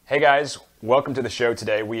Hey guys, welcome to the show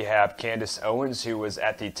today. We have Candace Owens, who was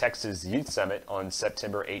at the Texas Youth Summit on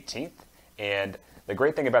September 18th. And the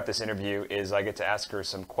great thing about this interview is I get to ask her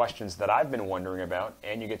some questions that I've been wondering about,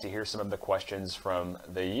 and you get to hear some of the questions from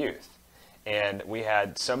the youth. And we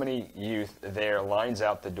had so many youth there, lines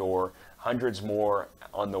out the door, hundreds more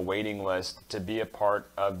on the waiting list to be a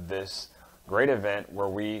part of this great event where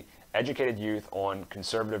we educated youth on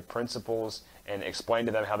conservative principles and explain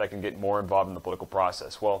to them how they can get more involved in the political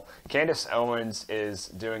process. Well, Candace Owens is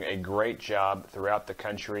doing a great job throughout the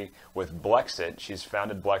country with Blexit. She's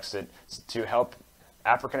founded Blexit to help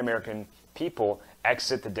African-American people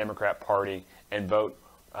exit the Democrat Party and vote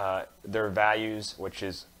their values, which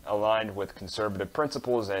is aligned with conservative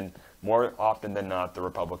principles and more often than not the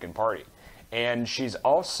Republican Party. And she's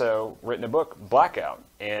also written a book, Blackout,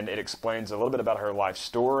 and it explains a little bit about her life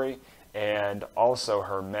story and also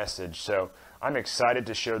her message. So I'm excited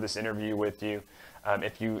to share this interview with you.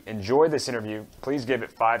 If you enjoy this interview, please give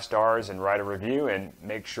it 5 stars and write a review, and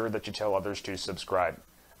make sure that you tell others to subscribe.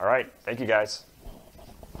 All right, thank you guys.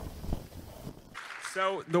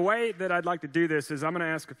 So the way that I'd like to do this is I'm going to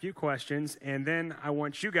ask a few questions, and then I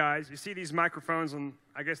want you guys, you see these microphones on,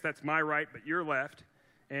 I guess that's my right, but your left,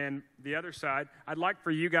 and the other side. I'd like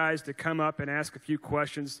for you guys to come up and ask a few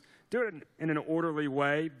questions. Do it in an orderly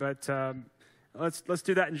way, but let's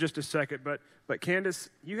do that in just a second. But Candace,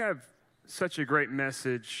 you have such a great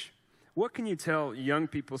message. What can you tell young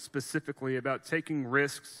people specifically about taking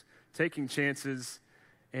risks, taking chances,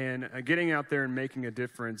 and getting out there and making a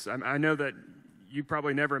difference? I know that you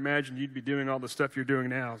probably never imagined you'd be doing all the stuff you're doing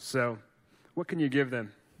now. So what can you give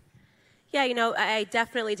them? Yeah, you know, I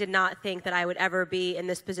definitely did not think that I would ever be in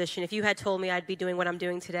this position. If you had told me I'd be doing what I'm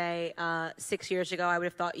doing today 6 years ago, I would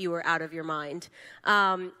have thought you were out of your mind.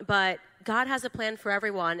 But God has a plan for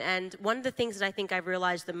everyone, and one of the things that I think I've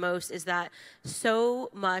realized the most is that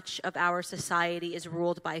so much of our society is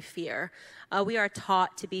ruled by fear. We are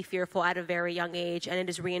taught to be fearful at a very young age, and it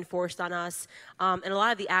is reinforced on us. And a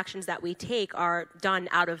lot of the actions that we take are done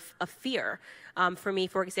out of fear. For me,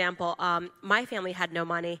 for example, my family had no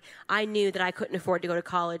money. I knew that I couldn't afford to go to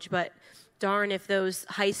college, but darn if those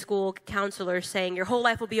high school counselors saying your whole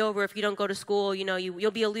life will be over if you don't go to school, you know, you'll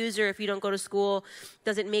be a loser if you don't go to school,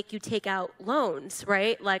 doesn't make you take out loans,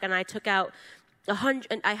 right? Like, and I took out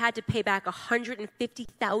I had to pay back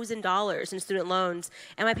 $150,000 in student loans,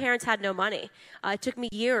 and my parents had no money. It took me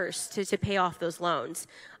years to pay off those loans.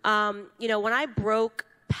 You know, when I broke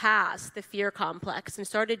past the fear complex and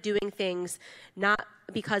started doing things not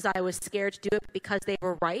because I was scared to do it, but because they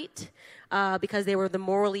were right, because they were the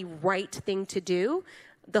morally right thing to do,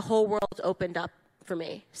 the whole world opened up for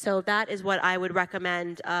me. So that is what I would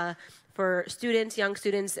recommend for students,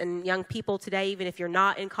 and young people today. Even if you're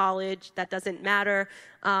not in college, that doesn't matter.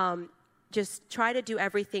 Just try to do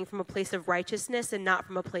everything from a place of righteousness and not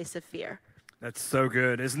from a place of fear. That's so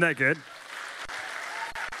good. Isn't that good?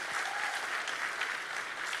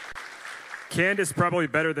 Candace, probably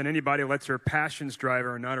better than anybody, lets her passions drive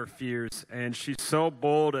her and not her fears. And she's so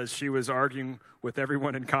bold as she was arguing with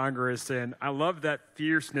everyone in Congress. And I love that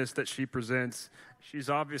fierceness that she presents. She's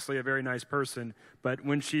obviously a very nice person, but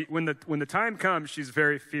when the time comes, she's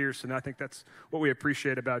very fierce, and I think that's what we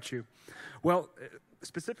appreciate about you. Well,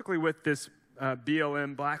 specifically with this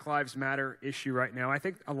BLM, Black Lives Matter issue right now, I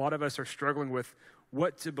think a lot of us are struggling with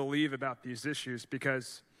what to believe about these issues,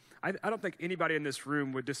 because I don't think anybody in this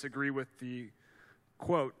room would disagree with the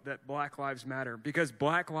quote that Black Lives Matter, because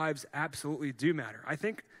Black lives absolutely do matter. I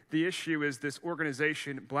think the issue is this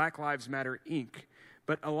organization, Black Lives Matter, Inc.,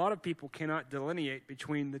 but a lot of people cannot delineate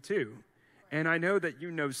between the two. And I know that you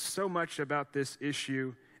know so much about this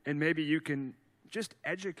issue, and maybe you can just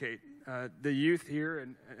educate the youth here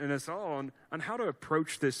and us all on how to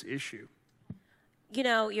approach this issue. You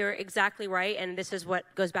know, you're exactly right, and this is what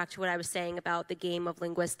goes back to what I was saying about the game of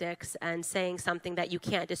linguistics and saying something that you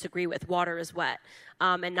can't disagree with. Water is wet,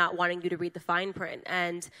 and not wanting you to read the fine print.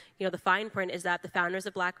 And, you know, the fine print is that the founders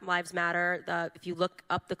of Black Lives Matter, if you look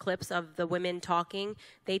up the clips of the women talking,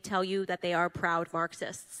 they tell you that they are proud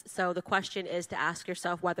Marxists. So the question is to ask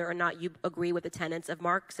yourself whether or not you agree with the tenets of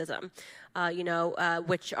Marxism,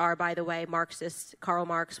 which are, by the way, Marxists. Karl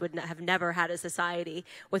Marx would have never had a society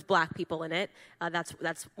with black people in it.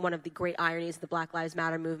 That's one of the great ironies of the Black Lives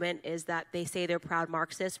Matter movement, is that they say they're proud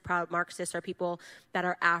Marxists. Proud Marxists are people that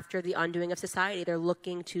are after the undoing of society. They're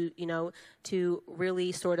looking to, to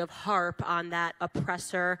really sort of harp on that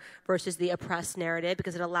oppressor versus the oppressed narrative,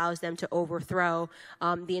 because it allows them to overthrow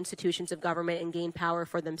the institutions of government and gain power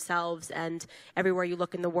for themselves. And everywhere you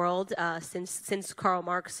look in the world, since Karl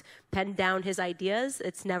Marx penned down his ideas.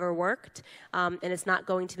 It's never worked, and it's not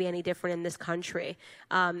going to be any different in this country.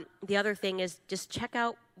 The other thing is just check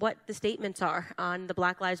out what the statements are on the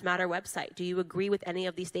Black Lives Matter website. Do you agree with any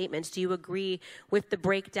of these statements? Do you agree with the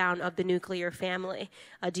breakdown of the nuclear family?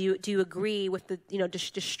 Do you agree with the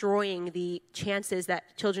destroying the chances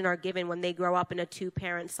that children are given when they grow up in a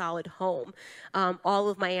two-parent solid home? All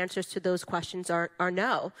of my answers to those questions are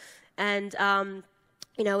no. And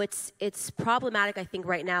it's problematic, I think,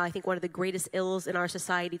 right now. I think one of the greatest ills in our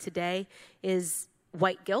society today is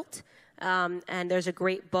white guilt. And there's a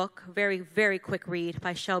great book, very, very quick read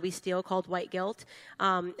by Shelby Steele called White Guilt,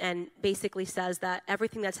 and basically says that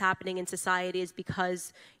everything that's happening in society is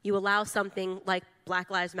because you allow something like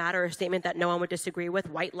Black Lives Matter, a statement that no one would disagree with,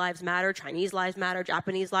 white lives matter, Chinese lives matter,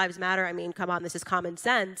 Japanese lives matter. I mean, come on, this is common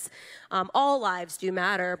sense. All lives do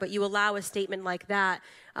matter, but you allow a statement like that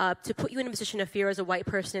to put you in a position of fear as a white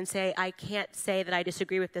person and say, I can't say that I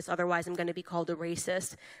disagree with this, otherwise I'm going to be called a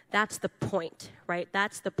racist. That's the point, right?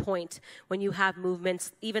 That's the point when you have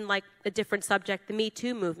movements, even like a different subject, the Me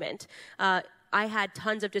Too movement. I had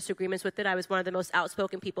tons of disagreements with it. I was one of the most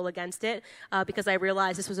outspoken people against it because I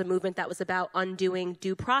realized this was a movement that was about undoing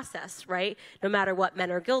due process, right? No matter what,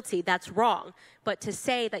 men are guilty. That's wrong. But to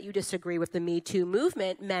say that you disagree with the Me Too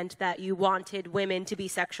movement meant that you wanted women to be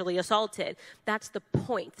sexually assaulted. That's the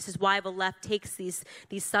point. This is why the left takes these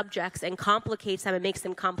subjects and complicates them and makes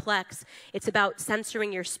them complex. It's about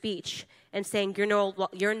censoring your speech and saying you're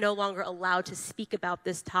no longer allowed to speak about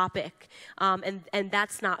this topic, and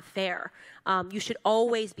that's not fair. You should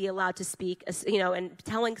always be allowed to speak, and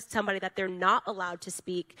telling somebody that they're not allowed to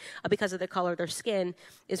speak because of the color of their skin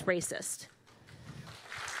is racist.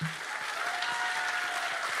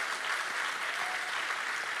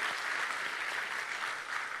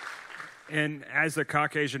 And as a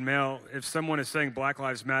Caucasian male, if someone is saying Black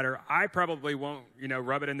Lives Matter, I probably won't,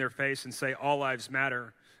 rub it in their face and say all lives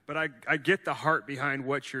matter. But I get the heart behind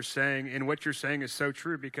what you're saying, and what you're saying is so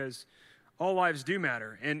true because all lives do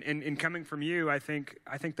matter. And coming from you, I think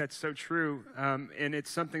that's so true, and it's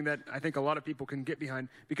something that I think a lot of people can get behind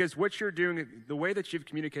because what you're doing, the way that you've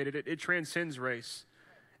communicated it, it transcends race.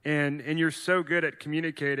 And you're so good at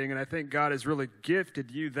communicating, and I think God has really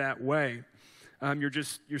gifted you that way.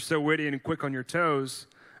 You're so witty and quick on your toes,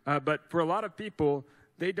 but for a lot of people,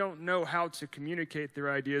 they don't know how to communicate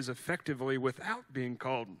their ideas effectively without being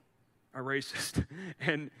called a racist.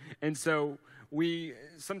 And so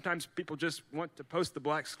sometimes people just want to post the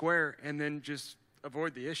black square and then just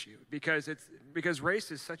avoid the issue because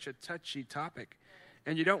race is such a touchy topic.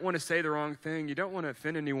 And you don't want to say the wrong thing. You don't want to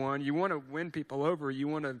offend anyone. You want to win people over. You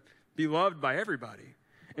want to be loved by everybody.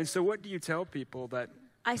 And so what do you tell people that...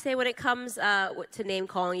 I say when it comes to name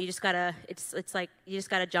calling, you just gotta. It's like you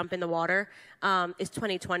just gotta jump in the water. It's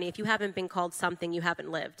 2020. If you haven't been called something, you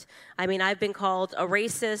haven't lived. I mean, I've been called a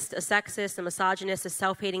racist, a sexist, a misogynist, a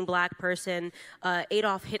self-hating black person,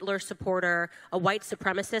 Adolf Hitler supporter, a white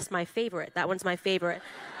supremacist. My favorite. That one's my favorite.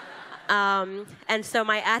 And so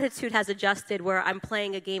my attitude has adjusted where I'm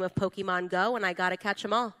playing a game of Pokemon Go, and I gotta catch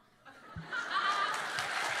them all.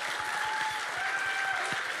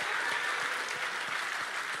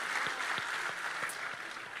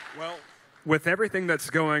 Well, with everything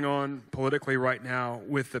that's going on politically right now,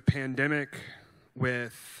 with the pandemic,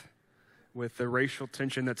 with the racial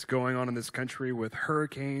tension that's going on in this country, with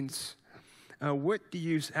hurricanes, what do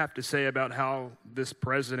you have to say about how this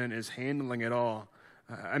president is handling it all?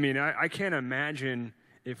 I mean, I can't imagine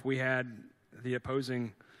if we had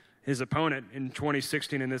his opponent in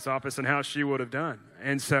 2016 in this office and how she would have done.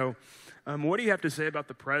 And so what do you have to say about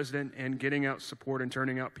the president and getting out support and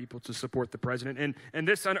turning out people to support the president? And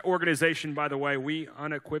this organization, by the way, we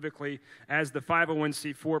unequivocally, as the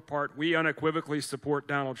 501c4 part, we unequivocally support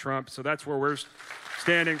Donald Trump. So that's where we're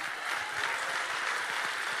standing.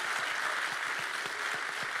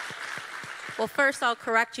 Well, first I'll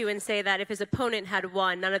correct you and say that if his opponent had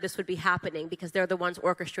won, none of this would be happening because they're the ones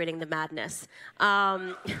orchestrating the madness,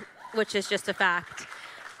 which is just a fact.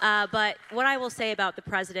 But what I will say about the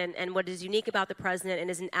president and what is unique about the president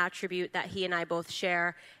and is an attribute that he and I both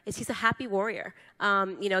share is he's a happy warrior.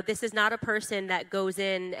 This is not a person that goes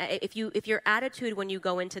in, if your attitude when you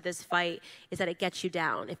go into this fight is that it gets you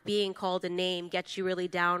down, if being called a name gets you really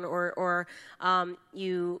down or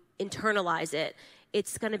you internalize it,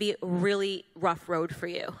 it's going to be a really rough road for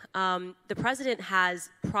you. The president has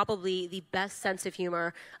probably the best sense of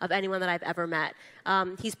humor of anyone that I've ever met.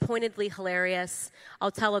 He's pointedly hilarious. I'll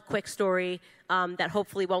tell a quick story that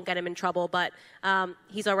hopefully won't get him in trouble, but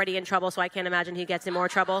he's already in trouble, so I can't imagine he gets in more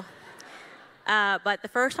trouble. But the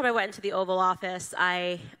first time I went into the Oval Office,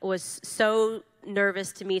 I was so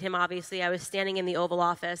nervous to meet him, obviously. I was standing in the Oval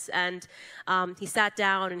Office, and he sat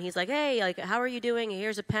down, and he's like, hey, like, how are you doing?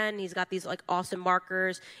 Here's a pen. He's got these, like, awesome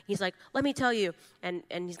markers. He's like, let me tell you. And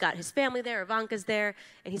he's got his family there. Ivanka's there.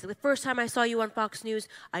 And he's like, the first time I saw you on Fox News,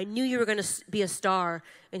 I knew you were going to be a star.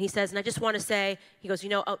 And he says, and I just want to say, he goes,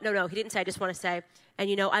 oh, no, he didn't say, I just want to say,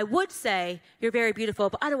 and, I would say you're very beautiful,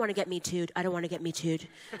 but I don't want to get me too'd. I don't want to get me too'd.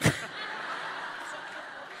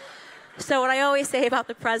 So what I always say about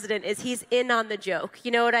the president is he's in on the joke.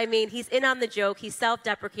 You know what I mean? He's in on the joke. He's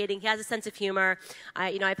self-deprecating. He has a sense of humor.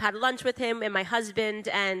 I've had lunch with him and my husband,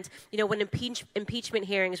 and, when impeachment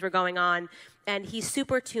hearings were going on, and he's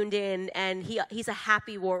super tuned in, and he's a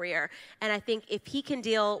happy warrior. And I think if he can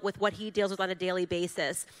deal with what he deals with on a daily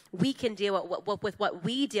basis, we can deal with what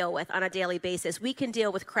we deal with on a daily basis. We can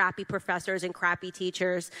deal with crappy professors and crappy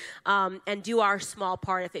teachers, and do our small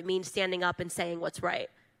part if it means standing up and saying what's right.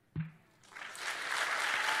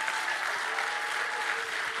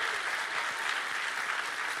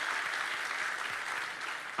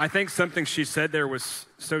 I think something she said there was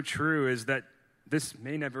so true, is that this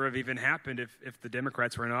may never have even happened if the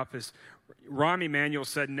Democrats were in office. Rahm Emanuel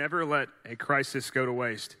said, never let a crisis go to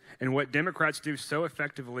waste. And what Democrats do so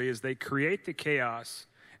effectively is they create the chaos,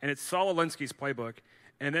 and it's Saul Alinsky's playbook,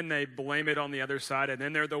 and then they blame it on the other side, and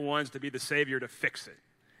then they're the ones to be the savior to fix it.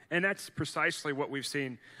 And that's precisely what we've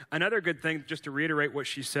seen. Another good thing, just to reiterate what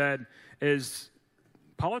she said, is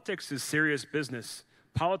politics is serious business.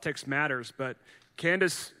 Politics matters, but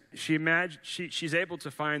Candace, she's able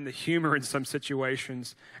to find the humor in some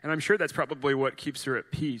situations, and I'm sure that's probably what keeps her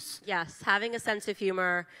at peace. Yes, having a sense of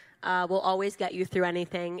humor will always get you through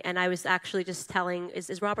anything. And I was actually just telling,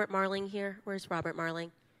 is Robert Marling here? Where's Robert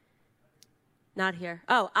Marling? Not here.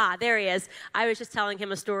 There he is. I was just telling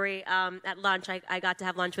him a story at lunch. I got to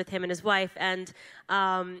have lunch with him and his wife, and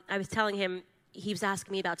I was telling him, he was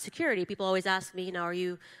asking me about security. People always ask me, are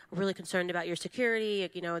you really concerned about your security?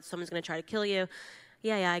 Someone's going to try to kill you.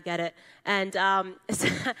 Yeah, I get it. And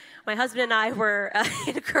so my husband and I were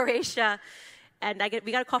in Croatia, and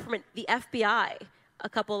we got a call from the FBI a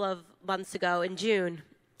couple of months ago in June.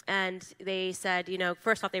 And they said,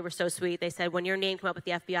 first off, they were so sweet. They said, when your name came up with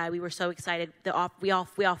the FBI, we were so excited. We all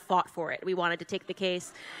fought for it. We wanted to take the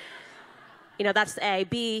case. That's A.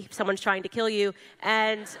 B, someone's trying to kill you.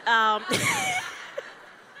 And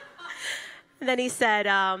then he said,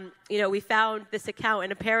 we found this account,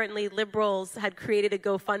 and apparently liberals had created a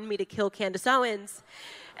GoFundMe to kill Candace Owens.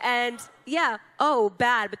 And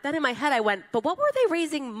bad. But then in my head I went, but what were they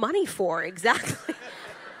raising money for exactly?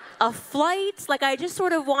 A flight? Like, I just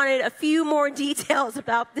sort of wanted a few more details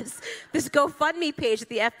about this GoFundMe page that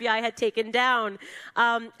the FBI had taken down.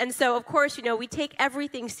 And so, of course, we take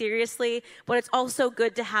everything seriously, but it's also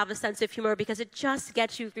good to have a sense of humor because it just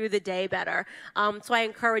gets you through the day better. So I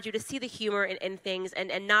encourage you to see the humor in things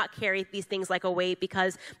and not carry these things like a weight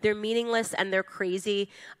because they're meaningless and they're crazy.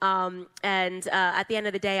 At the end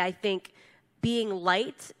of the day, I think being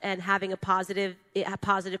light and having a positive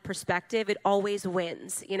perspective, it always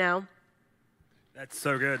wins, That's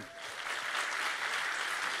so good.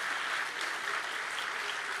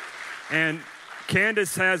 And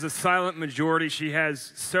Candace has a silent majority. She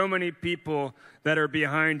has so many people that are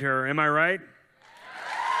behind her. Am I right?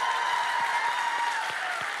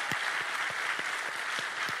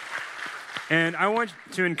 And I want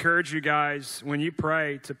to encourage you guys, when you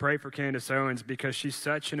pray, to pray for Candace Owens because she's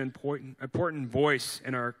such an important voice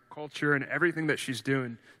in our culture and everything that she's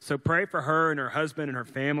doing. So pray for her and her husband and her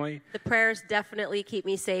family. The prayers definitely keep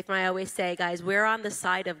me safe. And I always say, guys, we're on the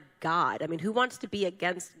side of God. I mean, who wants to be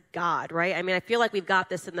against God, right? I mean, I feel like we've got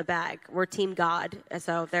this in the bag. We're Team God.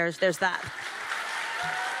 So there's that.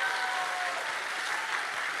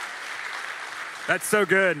 That's so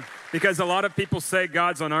good. Because a lot of people say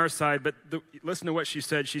God's on our side, but listen to what she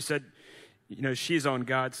said. She said, she's on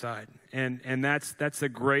God's side, and that's a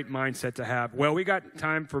great mindset to have. Well, we got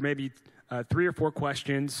time for maybe 3 or 4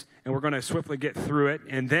 questions, and we're going to swiftly get through it,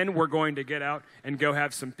 and then we're going to get out and go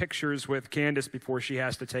have some pictures with Candace before she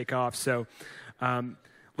has to take off. So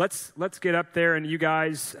let's get up there, and you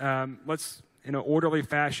guys, let's, in an orderly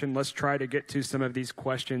fashion, let's try to get to some of these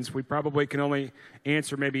questions. We probably can only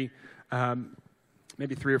answer maybe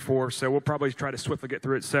 3 or 4, so we'll probably try to swiftly get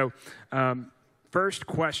through it. So first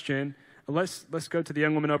question, let's go to the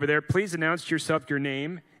young woman over there. Please announce yourself, your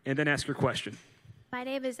name, and then ask your question. My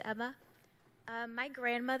name is Emma. My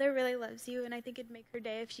grandmother really loves you, and I think it'd make her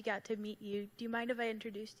day if she got to meet you. Do you mind if I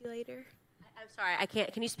introduced you later? I'm sorry, I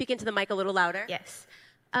can't. Can you speak into the mic a little louder? Yes.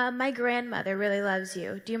 My grandmother really loves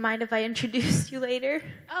you. Do you mind if I introduced you later?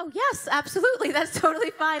 Oh, yes, absolutely. That's totally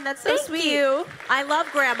fine. That's so sweet. Thank you. I love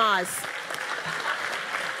grandmas.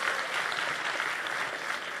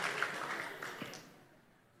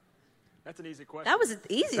 That's an easy question. That was an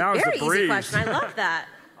easy, That was very a easy breeze. question. I love that.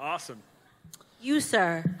 Awesome. You,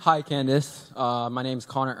 sir. Hi, Candace. My name's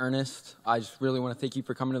Connor Ernest. I just really want to thank you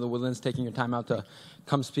for coming to the Woodlands, taking your time out to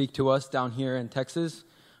come speak to us down here in Texas.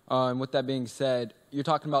 And with that being said, you're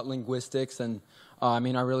talking about linguistics, and I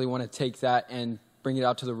really want to take that and bring it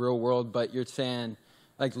out to the real world, but you're saying,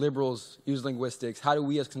 like, liberals use linguistics. How do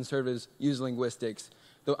we as conservatives use linguistics?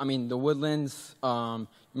 The Woodlands,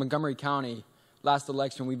 Montgomery County, last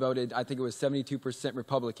election we voted, I think it was 72%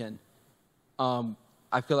 Republican.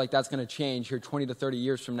 I feel like that's going to change here 20 to 30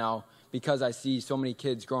 years from now because I see so many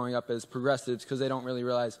kids growing up as progressives because they don't really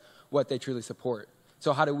realize what they truly support.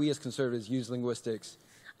 So how do we as conservatives use linguistics?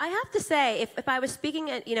 I have to say, if I was speaking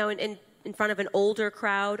at, in front of an older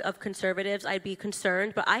crowd of conservatives, I'd be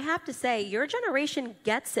concerned. But I have to say, your generation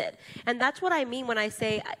gets it. And that's what I mean when I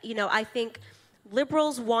say, I think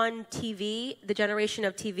liberals won TV, the generation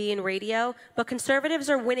of TV and radio, but conservatives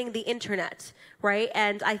are winning the internet, right?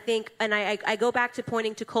 And I think, and I go back to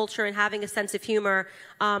pointing to culture and having a sense of humor.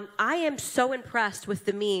 I am so impressed with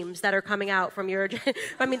the memes that are coming out from your,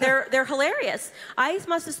 they're hilarious. I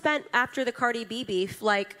must have spent, after the Cardi B beef,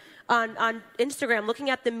 on Instagram looking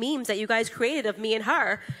at the memes that you guys created of me and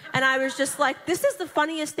her, and I was just like, this is the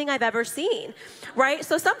funniest thing I've ever seen, right?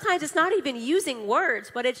 So sometimes it's not even using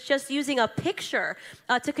words, but it's just using a picture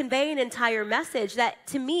to convey an entire message that,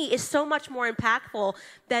 to me, is so much more impactful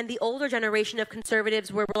than the older generation of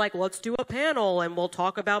conservatives where we're like, let's do a panel and we'll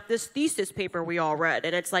talk about this thesis paper we all read,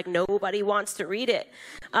 and it's like nobody wants to read it.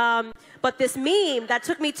 But this meme, that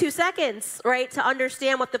took me 2 seconds, right, to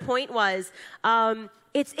understand what the point was.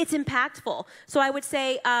 It's impactful. So I would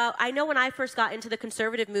say, I know when I first got into the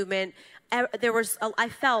conservative movement, I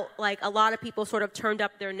felt like a lot of people sort of turned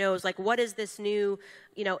up their nose, like, what is this new,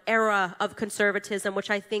 era of conservatism, which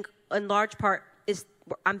I think in large part is,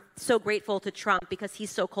 I'm so grateful to Trump because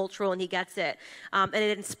he's so cultural and he gets it. And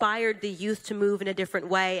it inspired the youth to move in a different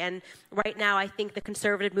way. And right now, I think the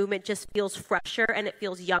conservative movement just feels fresher and it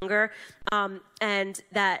feels younger. And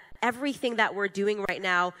that everything that we're doing right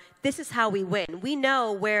now, this is how we win. We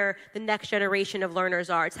know where the next generation of learners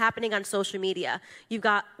are. It's happening on social media. You've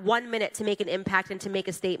got 1 minute to make an impact and to make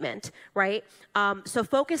a statement, right? So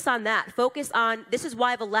focus on that. Focus on, this is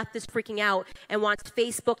why the left is freaking out and wants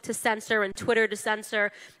Facebook to censor and Twitter to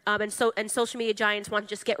censor, and social media giants want to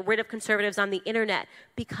just get rid of conservatives on the internet,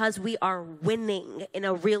 because we are winning in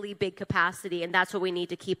a really big capacity, and that's what we need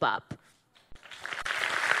to keep up.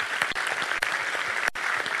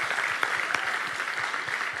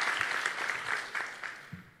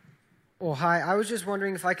 Well, hi. I was just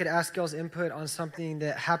wondering if I could ask y'all's input on something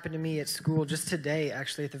that happened to me at school just today,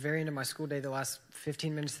 actually, at the very end of my school day, the last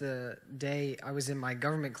 15 minutes of the day. I was in my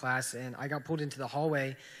government class, and I got pulled into the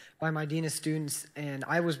hallway by my dean of students, and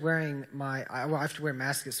I was wearing I have to wear a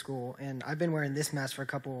mask at school, and I've been wearing this mask for a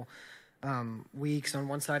couple weeks. On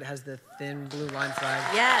one side, it has the thin blue line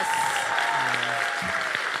flag. Yes.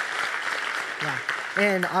 Yeah.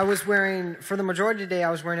 And I was wearing, for the majority of the day,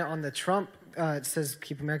 I was wearing it on the Trump, it says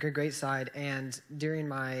Keep America Great side, and during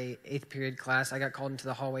my 8th period class, I got called into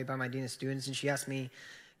the hallway by my dean of students, and she asked me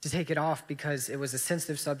to take it off because it was a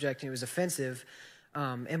sensitive subject and it was offensive.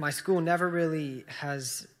 And my school never really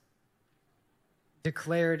has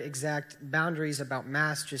declared exact boundaries about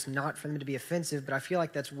masks, just not for them to be offensive, but I feel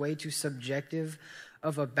like that's way too subjective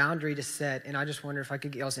of a boundary to set, and I just wonder if I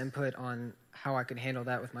could get y'all's input on how I could handle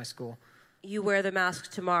that with my school. You wear the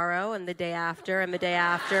mask tomorrow, and the day after, and the day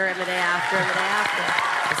after, and the day after, and the day after.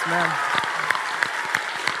 Yes, ma'am.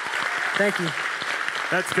 Thank you.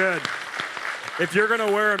 That's good. If you're going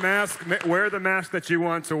to wear a mask, wear the mask that you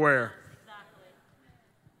want to wear.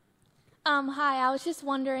 Hi, I was just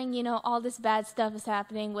wondering, all this bad stuff is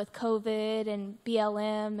happening with COVID and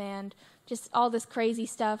BLM and just all this crazy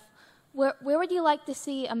stuff. Where would you like to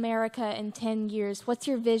see America in 10 years? What's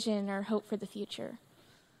your vision or hope for the future?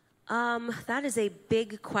 That is a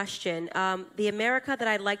big question. The America that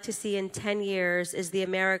I'd like to see in 10 years is the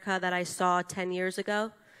America that I saw 10 years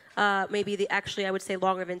ago. Actually, I would say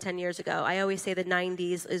longer than 10 years ago. I always say the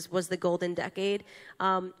 90s was the golden decade,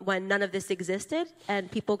 when none of this existed and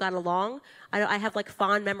people got along. I have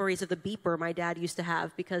fond memories of the beeper my dad used to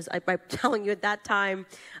have, because I'm telling you, at that time,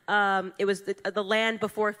 it was the land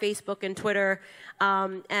before Facebook and Twitter,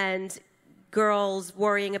 and girls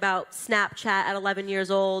worrying about Snapchat at 11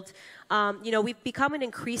 years old. We've become an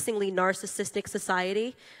increasingly narcissistic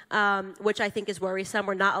society, which I think is worrisome.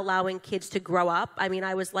 We're not allowing kids to grow up. I mean,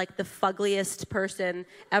 I was like the fuggliest person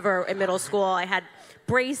ever in middle school. I had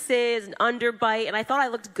braces and underbite, and I thought I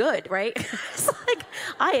looked good, right? It's like,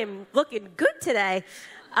 I am looking good today.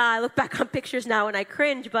 I look back on pictures now and I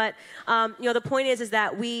cringe, but the point is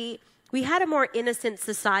that we we had a more innocent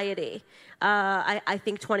society, I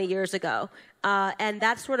think 20 years ago. And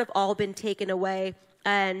that's sort of all been taken away.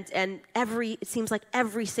 And it seems like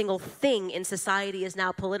every single thing in society is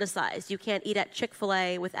now politicized. You can't eat at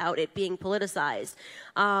Chick-fil-A without it being politicized.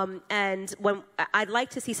 And when I'd like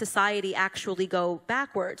to see society actually go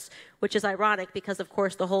backwards, which is ironic because, of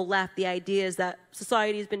course, the whole left, the idea is that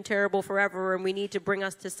society's been terrible forever and we need to bring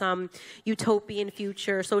us to some utopian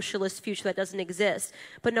future, socialist future that doesn't exist.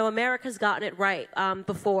 But no, America's gotten it right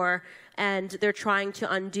before, and they're trying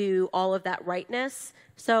to undo all of that rightness.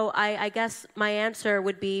 So I guess my answer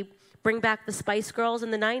would be bring back the Spice Girls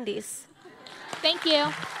in the 90s. Thank you.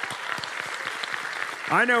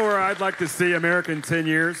 I know where I'd like to see America in 10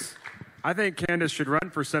 years. I think Candace should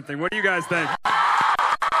run for something. What do you guys think?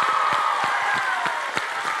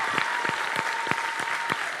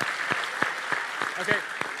 Okay.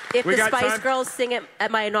 If the Spice Girls sing it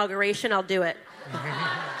at my inauguration, I'll do it.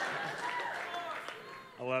 I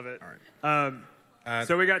love it. All right.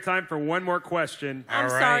 So we got time for one more question. I'm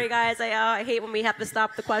sorry, guys. I hate when we have to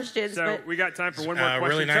stop the questions. So we got time for one more question.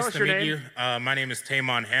 Really Tell nice us to your meet name. you. My name is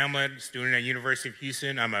Tamon Hamlet, student at University of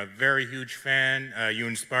Houston. I'm a very huge fan. You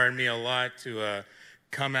inspired me a lot to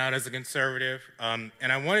come out as a conservative. And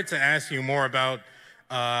I wanted to ask you more about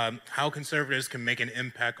how conservatives can make an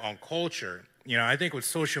impact on culture. You know, I think with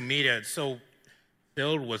social media, it's so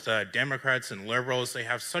filled with Democrats and liberals. They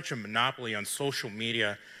have such a monopoly on social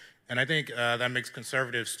media. And I think that makes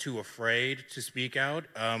conservatives too afraid to speak out.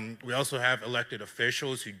 We also have elected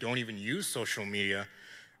officials who don't even use social media.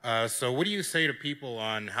 So what do you say to people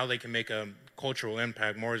on how they can make a cultural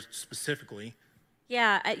impact more specifically?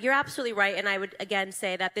 Yeah, you're absolutely right. And I would, again,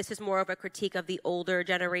 say that this is more of a critique of the older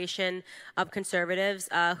generation of conservatives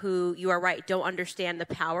who, you are right, don't understand the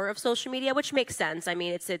power of social media, which makes sense. I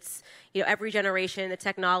mean, it's you know, every generation, the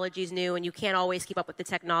technology is new, and you can't always keep up with the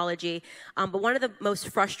technology. But one of the most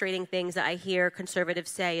frustrating things that I hear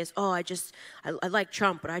conservatives say is, oh, I like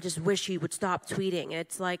Trump, but I just wish he would stop tweeting. And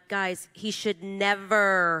it's like, guys, he should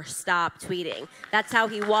never stop tweeting. That's how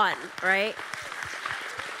he won, right?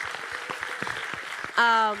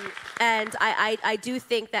 And I do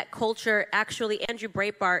think that culture, actually, Andrew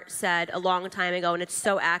Breitbart said a long time ago, and it's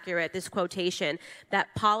so accurate, this quotation, that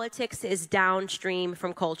politics is downstream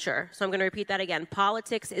from culture. So I'm going to repeat that again.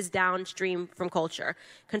 Politics is downstream from culture.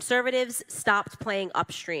 Conservatives stopped playing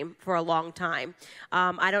upstream for a long time.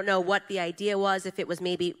 I don't know what the idea was, if it was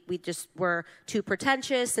maybe we just were too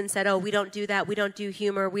pretentious and said, oh, we don't do that, we don't do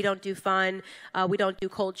humor, we don't do fun, we don't do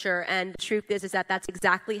culture. And the truth is that that's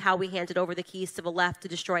exactly how we handed over the keys to the left to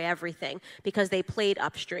destroy everything, because they played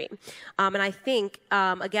upstream. And I think,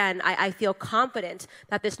 again, I feel confident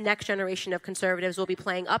that this next generation of conservatives will be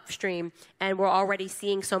playing upstream, and we're already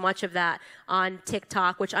seeing so much of that on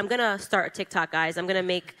TikTok, which I'm going to start a TikTok, guys. I'm going to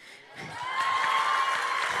make...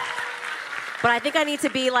 But I think I need to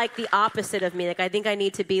be like the opposite of me. Like, I think I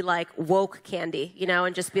need to be like woke Candy, you know,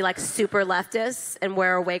 and just be like super leftist and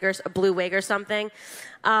wear a blue wig or something.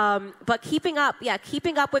 But keeping up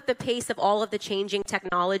with the pace of all of the changing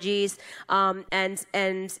technologies,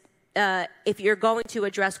 and if you're going to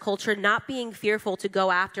address culture, not being fearful to go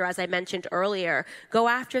after, as I mentioned earlier, go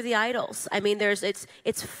after the idols. I mean, it's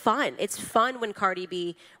fun. It's fun when Cardi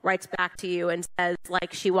B writes back to you and says,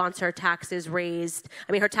 like, she wants her taxes raised.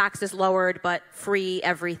 I mean, her taxes lowered, but free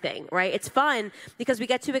everything, right? It's fun because we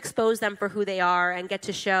get to expose them for who they are and get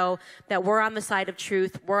to show that we're on the side of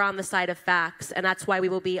truth, we're on the side of facts, and that's why we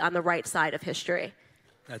will be on the right side of history.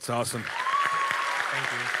 That's awesome.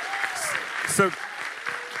 Thank you. So,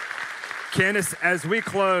 Candace, as we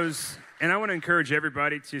close, and I want to encourage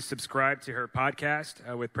everybody to subscribe to her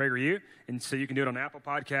podcast with PragerU, and so you can do it on Apple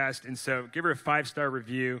Podcast, and so give her a 5-star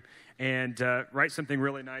review and write something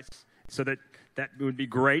really nice, so that would be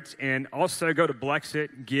great. And also go to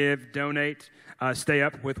Blexit, give, donate, stay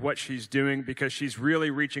up with what she's doing, because she's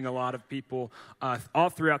really reaching a lot of people all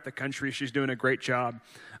throughout the country. She's doing a great job.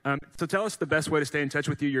 So tell us the best way to stay in touch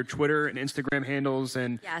with you, your Twitter and Instagram handles,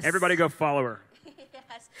 and everybody go follow her.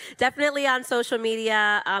 Yes, definitely on social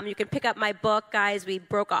media. You can pick up my book, guys. We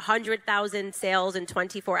broke 100,000 sales in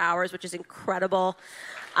 24 hours, which is incredible.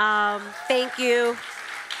 Thank you.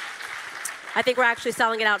 I think we're actually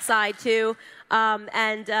selling it outside, too.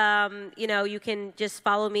 You know, you can just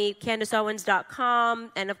follow me,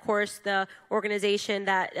 CandaceOwens.com, and, of course, the organization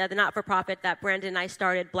that, the not-for-profit that Brandon and I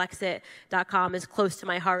started, Blexit.com, is close to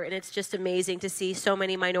my heart, and it's just amazing to see so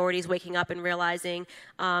many minorities waking up and realizing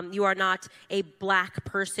you are not a black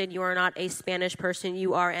person, you are not a Spanish person,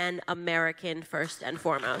 you are an American first and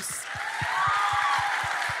foremost.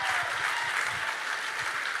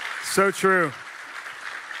 So true.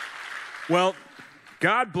 Well,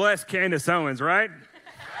 God bless Candace Owens, right?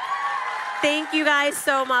 Thank you guys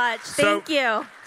so much. Thank you.